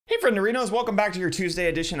Frienderinos, welcome back to your Tuesday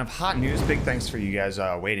edition of Hot News. Big thanks for you guys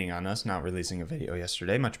waiting on us, not releasing a video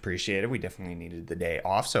yesterday. Much appreciated. We definitely needed the day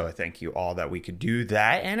off, so I thank you all that we could do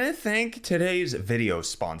that. And I thank today's video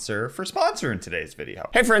sponsor for sponsoring today's video.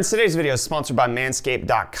 Hey friends, today's video is sponsored by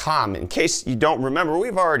Manscaped.com. In case you don't remember,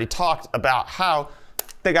 we've already talked about how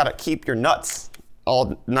they gotta keep your nuts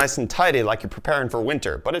all nice and tidy like you're preparing for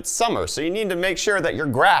winter, but it's summer, so you need to make sure that your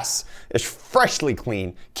grass is freshly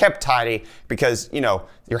clean, kept tidy, because, you know,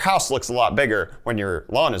 your house looks a lot bigger when your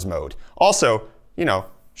lawn is mowed. Also, you know,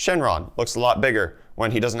 Shenron looks a lot bigger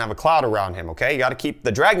when he doesn't have a cloud around him, okay? You gotta keep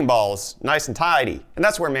the Dragon Balls nice and tidy. And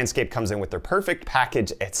that's where Manscaped comes in with their Perfect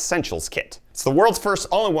Package Essentials Kit. It's the world's first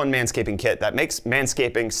all-in-one manscaping kit that makes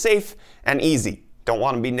manscaping safe and easy. Don't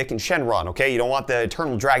want to be nicking Shenron, okay? You don't want the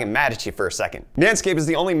Eternal Dragon mad at you for a second. Manscaped is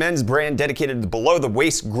the only men's brand dedicated to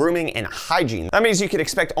below-the-waist grooming and hygiene. That means you can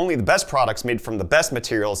expect only the best products made from the best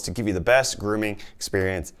materials to give you the best grooming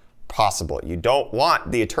experience possible. You don't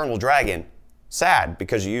want the Eternal Dragon sad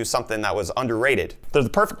because you used something that was underrated. They're the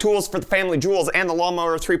perfect tools for the family jewels, and the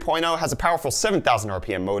Lawnmower 3.0 has a powerful 7,000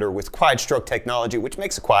 RPM motor with quiet stroke technology, which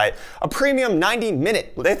makes it quiet, a premium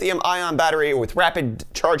 90-minute lithium-ion battery with rapid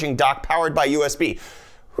charging dock powered by USB.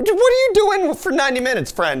 What are you doing for 90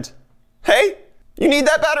 minutes, friend? Hey, you need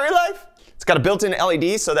that battery life? It's got a built-in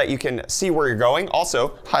LED so that you can see where you're going.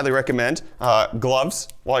 Also, highly recommend gloves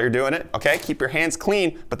while you're doing it, okay? Keep your hands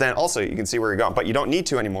clean, but then also you can see where you're going. But you don't need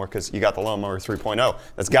to anymore because you got the Lawnmower 3.0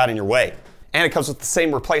 that's got in your way. And it comes with the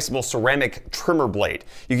same replaceable ceramic trimmer blade.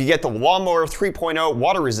 You can get the Lawnmower 3.0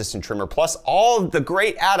 water-resistant trimmer, plus all of the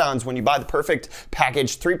great add-ons when you buy the Perfect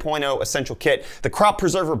Package 3.0 Essential Kit, the Crop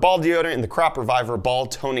Preserver Ball Deodorant and the Crop Reviver Ball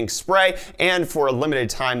Toning Spray. And for a limited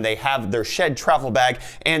time, they have their Shed Travel Bag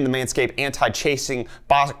and the Manscaped Anti-Chasing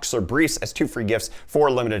Boxer Briefs as 2 free gifts for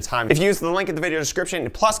a limited time. If you use the link in the video description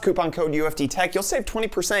plus coupon code UFDTech, you'll save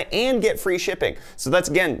 20% and get free shipping. So that's,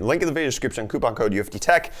 again, link in the video description, coupon code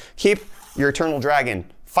UFDTech. Keep your Eternal Dragon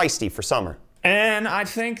feisty for summer. And I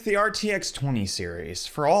thank the RTX 20 series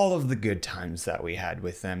for all of the good times that we had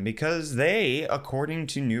with them, because they, according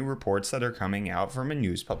to new reports that are coming out from a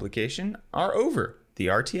news publication, are over. The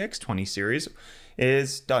RTX 20 series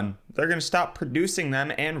is done. They're going to stop producing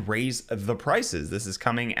them and raise the prices. This is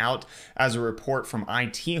coming out as a report from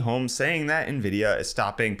IT Home saying that NVIDIA is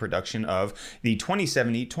stopping production of the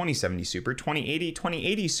 2070, 2070 Super, 2080,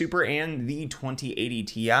 2080 Super, and the 2080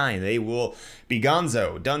 Ti. They will be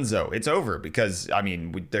dunzo. It's over because, I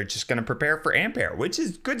mean, they're just going to prepare for Ampere, which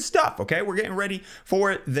is good stuff, okay? We're getting ready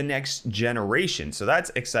for the next generation, so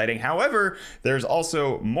that's exciting. However, there's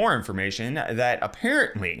also more information that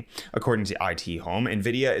apparently, according to IT Home,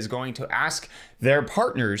 NVIDIA is going to ask their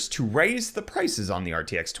partners to raise the prices on the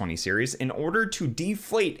RTX 20 series in order to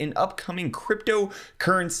deflate an upcoming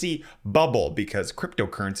cryptocurrency bubble, because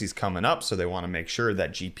cryptocurrency is coming up, so they want to make sure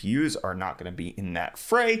that GPUs are not going to be in that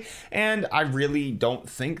fray. And I really don't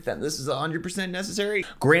think that this is 100% necessary.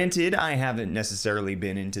 Granted, I haven't necessarily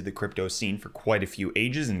been into the crypto scene for quite a few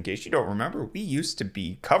ages. In case you don't remember, we used to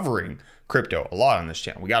be covering crypto a lot on this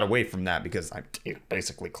channel. We got away from that because it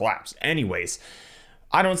basically collapsed. Anyways,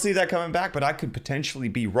 I don't see that coming back, but I could potentially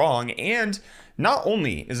be wrong. And not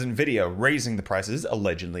only is NVIDIA raising the prices,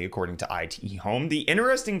 allegedly, according to IT Home, the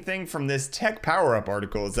interesting thing from this Tech Power Up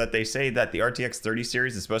article is that they say that the RTX 30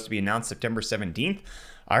 series is supposed to be announced September 17th.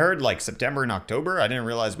 I heard like September and October. I didn't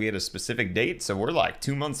realize we had a specific date, so we're like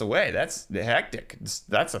 2 months away. That's hectic.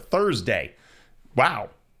 That's a Thursday. Wow.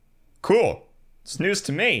 Cool. It's news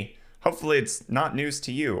to me. Hopefully it's not news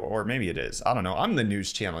to you, or maybe it is. I don't know. I'm the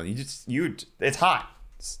news channel. It's hot.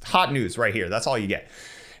 It's hot news right here. That's all you get.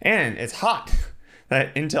 And it's hot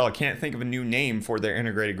that Intel can't think of a new name for their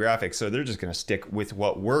integrated graphics, so they're just going to stick with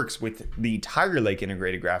what works, with the Tiger Lake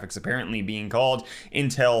integrated graphics apparently being called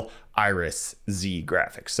Intel Iris Z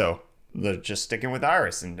graphics. So they're just sticking with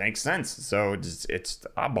Iris, and it makes sense. So it's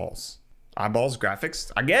eyeballs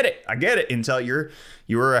graphics. I get it, Intel.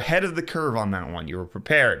 You were ahead of the curve on that one. You were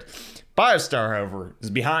prepared. BioStar, however, is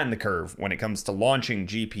behind the curve when it comes to launching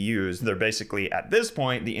GPUs. They're basically, at this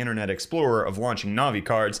point, the Internet Explorer of launching Navi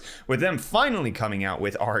cards, with them finally coming out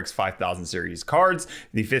with RX 5000 series cards,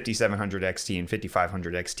 the 5700 XT and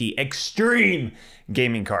 5500 XT extreme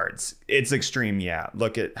gaming cards. It's extreme, yeah.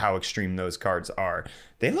 Look at how extreme those cards are.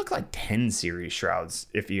 They look like 10 series shrouds,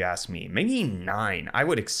 if you ask me. Maybe 9. I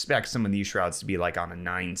would expect some of these shrouds to be like on a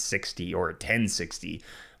 960 or a 1060.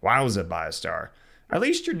 Wowza, BioStar. At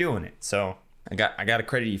least you're doing it, so I got to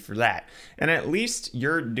credit you for that. And at least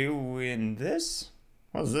you're doing this.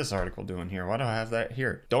 What is this article doing here? Why do I have that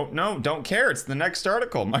here? Don't know, don't care. It's the next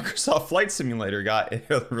article. Microsoft Flight Simulator got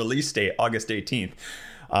a release date, August 18th.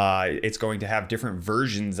 It's going to have different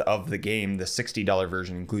versions of the game. The $60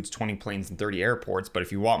 version includes 20 planes and 30 airports, but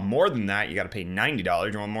if you want more than that, you got to pay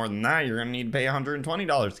 $90. You want more than that, you're going to need to pay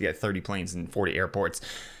 $120 to get 30 planes and 40 airports.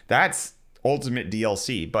 That's ultimate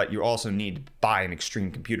DLC, but you also need to buy an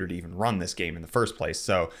extreme computer to even run this game in the first place.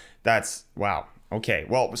 So that's, wow. Okay,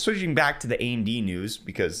 well, switching back to the AMD news,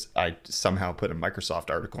 because I somehow put a Microsoft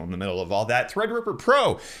article in the middle of all that. Threadripper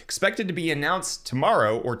Pro expected to be announced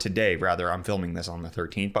tomorrow, or today, rather. I'm filming this on the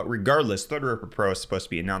 13th, but regardless, Threadripper Pro is supposed to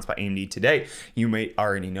be announced by AMD today. You may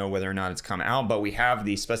already know whether or not it's come out, but we have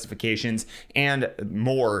the specifications and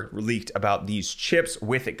more leaked about these chips,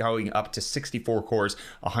 with it going up to 64 cores,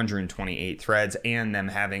 128 threads, and them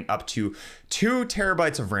having up to 2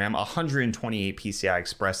 terabytes of RAM, 128 PCI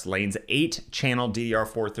Express lanes, 8-channel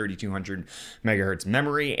DDR4 3200 megahertz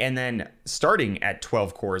memory, and then starting at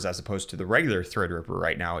 12 cores as opposed to the regular Threadripper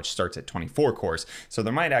right now, which starts at 24 cores. So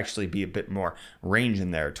there might actually be a bit more range in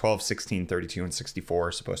there. 12, 16, 32, and 64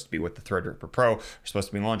 are supposed to be what the Threadripper Pro are supposed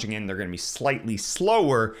to be launching in. They're going to be slightly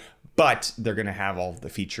slower, but they're going to have all of the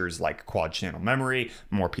features like quad channel memory,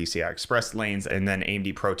 more PCI Express lanes, and then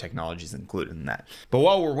AMD Pro technologies included in that. But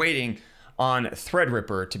while we're waiting on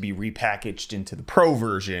Threadripper to be repackaged into the Pro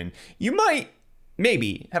version, you might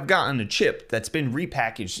maybe have gotten a chip that's been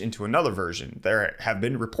repackaged into another version. There have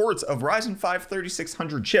been reports of Ryzen 5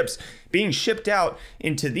 3600 chips being shipped out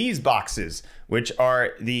into these boxes, which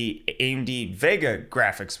are the AMD Vega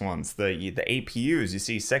graphics ones, the APUs. You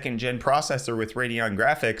see, 2nd gen processor with Radeon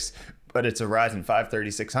graphics, but it's a Ryzen 5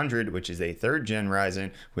 3600, which is a 3rd gen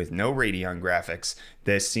Ryzen with no Radeon graphics.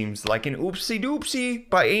 This seems like an oopsie doopsie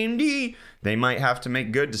by AMD. They might have to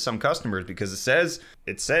make good to some customers, because it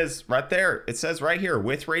says right there, it says right here,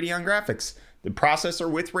 with Radeon graphics. The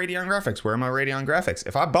processor with Radeon graphics. Where are my Radeon graphics?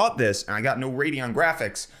 If I bought this and I got no Radeon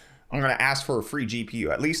graphics, I'm going to ask for a free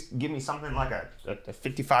GPU. At least give me something like a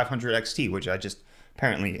 5500 XT, which I just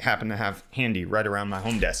apparently happen to have handy right around my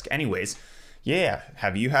home desk. Anyways, yeah,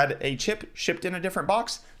 have you had a chip shipped in a different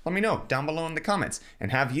box? Let me know down below in the comments.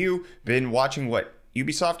 And have you been watching what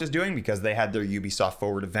Ubisoft is doing? Because they had their Ubisoft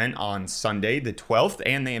Forward event on Sunday the 12th,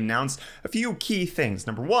 and they announced a few key things.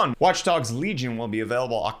 Number one, Watch Dogs Legion will be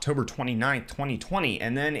available October 29th, 2020.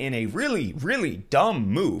 And then in a really, really dumb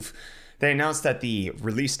move, they announced that the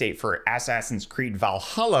release date for Assassin's Creed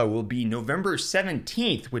Valhalla will be November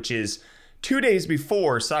 17th, which is 2 days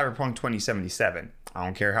before Cyberpunk 2077. I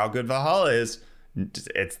don't care how good Valhalla is.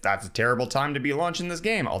 That's a terrible time to be launching this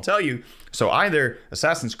game, I'll tell you. So either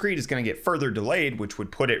Assassin's Creed is going to get further delayed, which would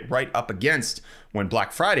put it right up against when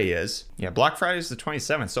Black Friday is. Yeah, Black Friday is the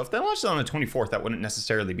 27th. So if they launched it on the 24th, that wouldn't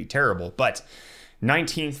necessarily be terrible. But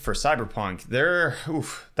 19th for Cyberpunk,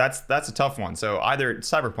 that's a tough one. So either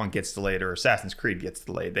Cyberpunk gets delayed or Assassin's Creed gets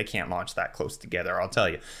delayed. They can't launch that close together, I'll tell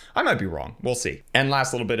you. I might be wrong. We'll see. And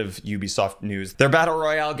last little bit of Ubisoft news. Their Battle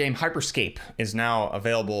Royale game Hyperscape is now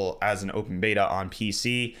available as an open beta on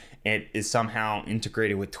PC. It is somehow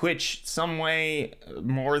integrated with Twitch some way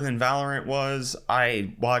more than Valorant was.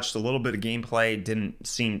 I watched a little bit of gameplay, didn't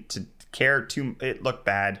seem to care too. It looked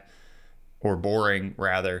bad. Or boring,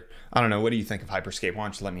 rather. I don't know. What do you think of Hyperscape? Why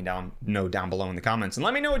don't you let me know down below in the comments. And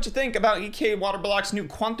let me know what you think about EK Waterblock's new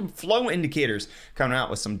quantum flow indicators. Coming out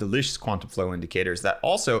with some delicious quantum flow indicators that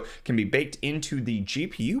also can be baked into the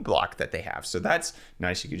GPU block that they have. So that's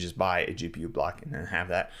nice. You could just buy a GPU block and then have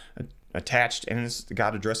that attached, and it's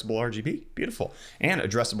got addressable RGB. Beautiful. And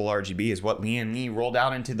addressable RGB is what Lian rolled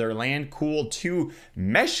out into their Land Cool 2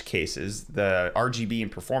 mesh cases. The RGB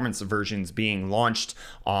and performance versions being launched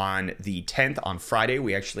on the 10th on Friday.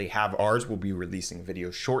 We actually have ours. We'll be releasing a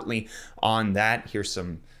video shortly on that. Here's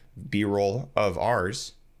some B-roll of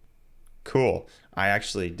ours. Cool. I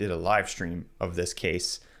actually did a live stream of this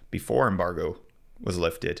case before embargo was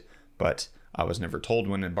lifted, but I was never told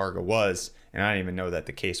when embargo was, and I didn't even know that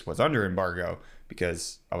the case was under embargo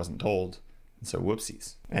because I wasn't told. And so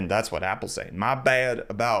whoopsies. And that's what Apple's saying. My bad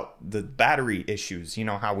about the battery issues. You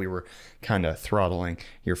know how we were kind of throttling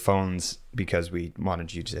your phones because we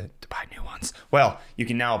wanted you to buy new ones. Well, you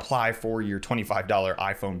can now apply for your $25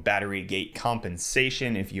 iPhone battery gate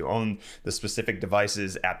compensation if you own the specific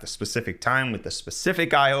devices at the specific time with the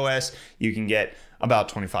specific iOS. You can get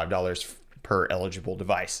about $25 per eligible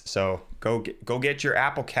device. So go get your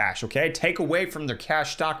Apple Cash, okay? Take away from their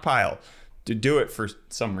cash stockpile to do it for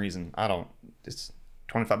some reason. It's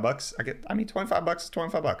 25 bucks. I mean, 25 bucks is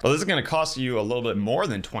 25 bucks. Well, this is going to cost you a little bit more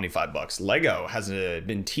than 25 bucks. Lego has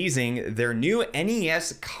been teasing their new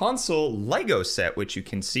NES console Lego set, which you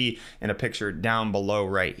can see in a picture down below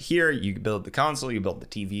right here. You build the console, you build the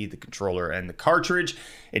TV, the controller, and the cartridge.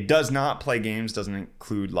 It does not play games, doesn't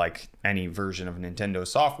include like any version of Nintendo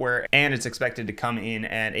software, and it's expected to come in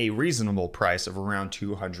at a reasonable price of around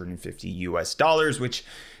 $250 US, which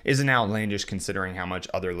isn't outlandish considering how much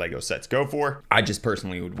other Lego sets go for. I just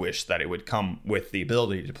personally would wish that it would come with the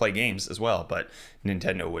ability to play games as well, but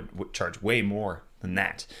Nintendo would charge way more than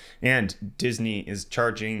that. And Disney is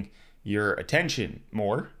charging your attention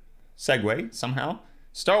more. Segue somehow.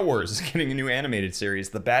 Star Wars is getting a new animated series.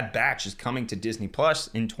 The Bad Batch is coming to Disney Plus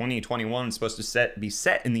in 2021. It's supposed to be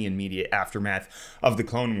set in the immediate aftermath of the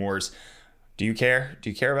Clone Wars. Do you care? Do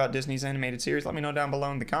you care about Disney's animated series? Let me know down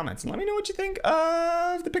below in the comments. And let me know what you think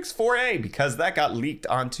of the Pix 4a, because that got leaked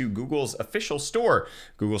onto Google's official store.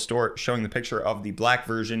 Google Store showing the picture of the black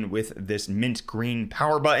version with this mint green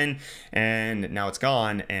power button. And now it's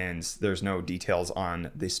gone, and there's no details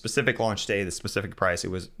on the specific launch day, the specific price.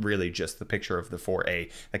 It was really just the picture of the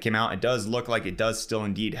 4a that came out. It does look like it does still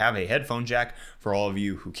indeed have a headphone jack for all of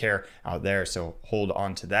you who care out there, so hold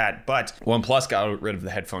on to that. But OnePlus got rid of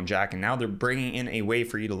the headphone jack, and now they're bringing in a way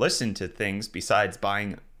for you to listen to things besides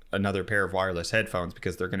buying another pair of wireless headphones,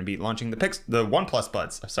 because they're going to be launching the OnePlus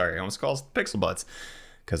Buds. Sorry, I almost called it Pixel Buds,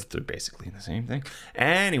 because they're basically the same thing.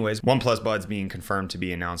 Anyways, OnePlus Buds being confirmed to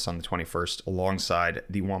be announced on the 21st alongside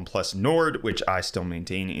the OnePlus Nord, which I still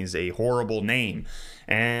maintain is a horrible name.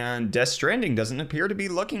 And Death Stranding doesn't appear to be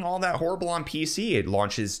looking all that horrible on PC. It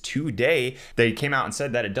launches today. They came out and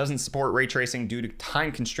said that it doesn't support ray tracing due to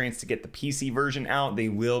time constraints to get the PC version out. They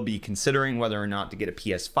will be considering whether or not to get a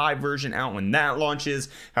PS5 version out when that launches.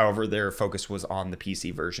 However, their focus was on the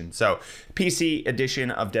PC version. So PC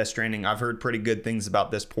edition of Death Stranding, I've heard pretty good things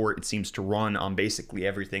about this port. It seems to run on basically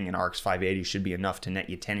everything, and RX 580 should be enough to net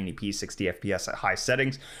you 1080p 60 FPS at high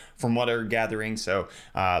settings from what I'm gathering. So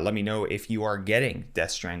let me know if you are getting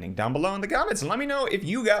Death Stranding down below in the comments, and let me know if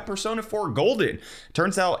you got Persona 4 Golden.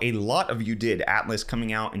 Turns out a lot of you did. Atlas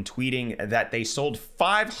coming out and tweeting that they sold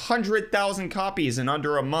 500,000 copies in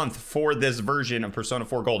under a month for this version of Persona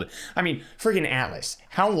 4 Golden. I mean, friggin' Atlas,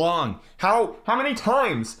 how long? How many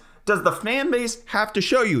times does the fan base have to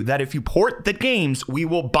show you that if you port the games, we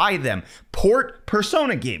will buy them? Port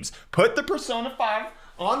Persona games. Put the Persona 5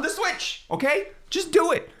 on the Switch, okay? Just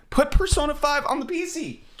do it. Put Persona 5 on the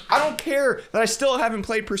PC. I don't care that I still haven't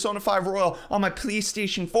played Persona 5 Royal on my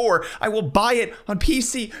PlayStation 4. I will buy it on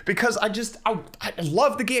PC because I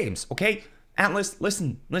love the games, okay? Atlas,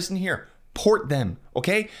 listen here. Port them,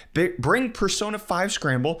 okay? Bring Persona 5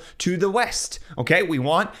 Scramble to the West, okay? We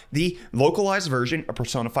want the localized version of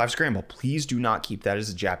Persona 5 Scramble. Please do not keep that as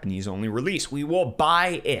a Japanese-only release. We will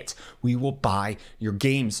buy it. We will buy your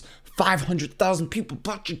games. 500,000 people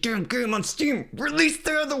bought your damn game on Steam. Release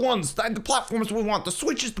the other ones. The platforms we want. The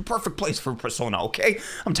Switch is the perfect place for Persona, okay?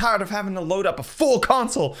 I'm tired of having to load up a full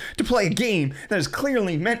console to play a game that is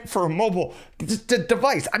clearly meant for a mobile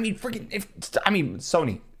device. I mean,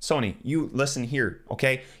 Sony, you listen here,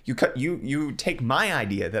 okay? You take my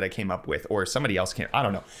idea that I came up with, or somebody else came. I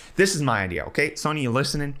don't know. This is my idea, okay? Sony, you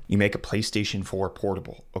listening? You make a PlayStation 4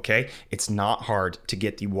 portable, okay? It's not hard to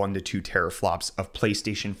get the 1 to 2 teraflops of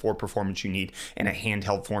PlayStation 4 performance you need in a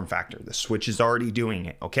handheld form factor. The Switch is already doing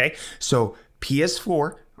it, okay? So PS4,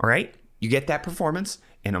 all right? You get that performance.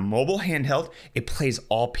 In a mobile handheld, it plays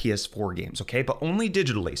all PS4 games, okay? But only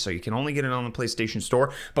digitally, so you can only get it on the PlayStation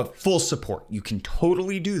Store, but full support. You can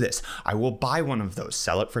totally do this. I will buy one of those,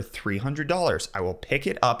 sell it for $300. I will pick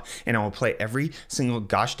it up, and I will play every single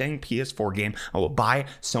gosh dang PS4 game. I will buy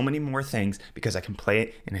so many more things because I can play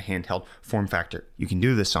it in a handheld form factor. You can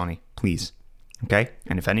do this, Sony, please, okay?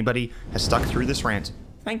 And if anybody has stuck through this rant,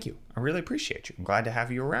 thank you. I really appreciate you. I'm glad to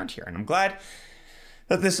have you around here, and I'm glad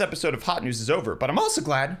that this episode of Hot News is over, but I'm also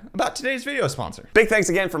glad about today's video sponsor. Big thanks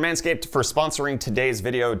again for Manscaped for sponsoring today's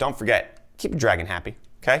video. Don't forget, keep your dragon happy,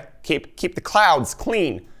 okay? Keep the clouds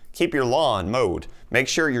clean. Keep your lawn mowed. Make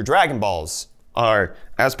sure your Dragon Balls are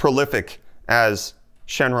as prolific as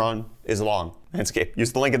Shenron is long. Manscaped.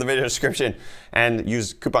 Use the link in the video description and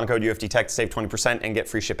use coupon code UFDTech to save 20% and get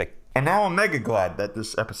free shipping. And now I'm mega glad that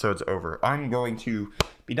this episode's over. I'm going to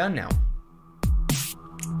be done now.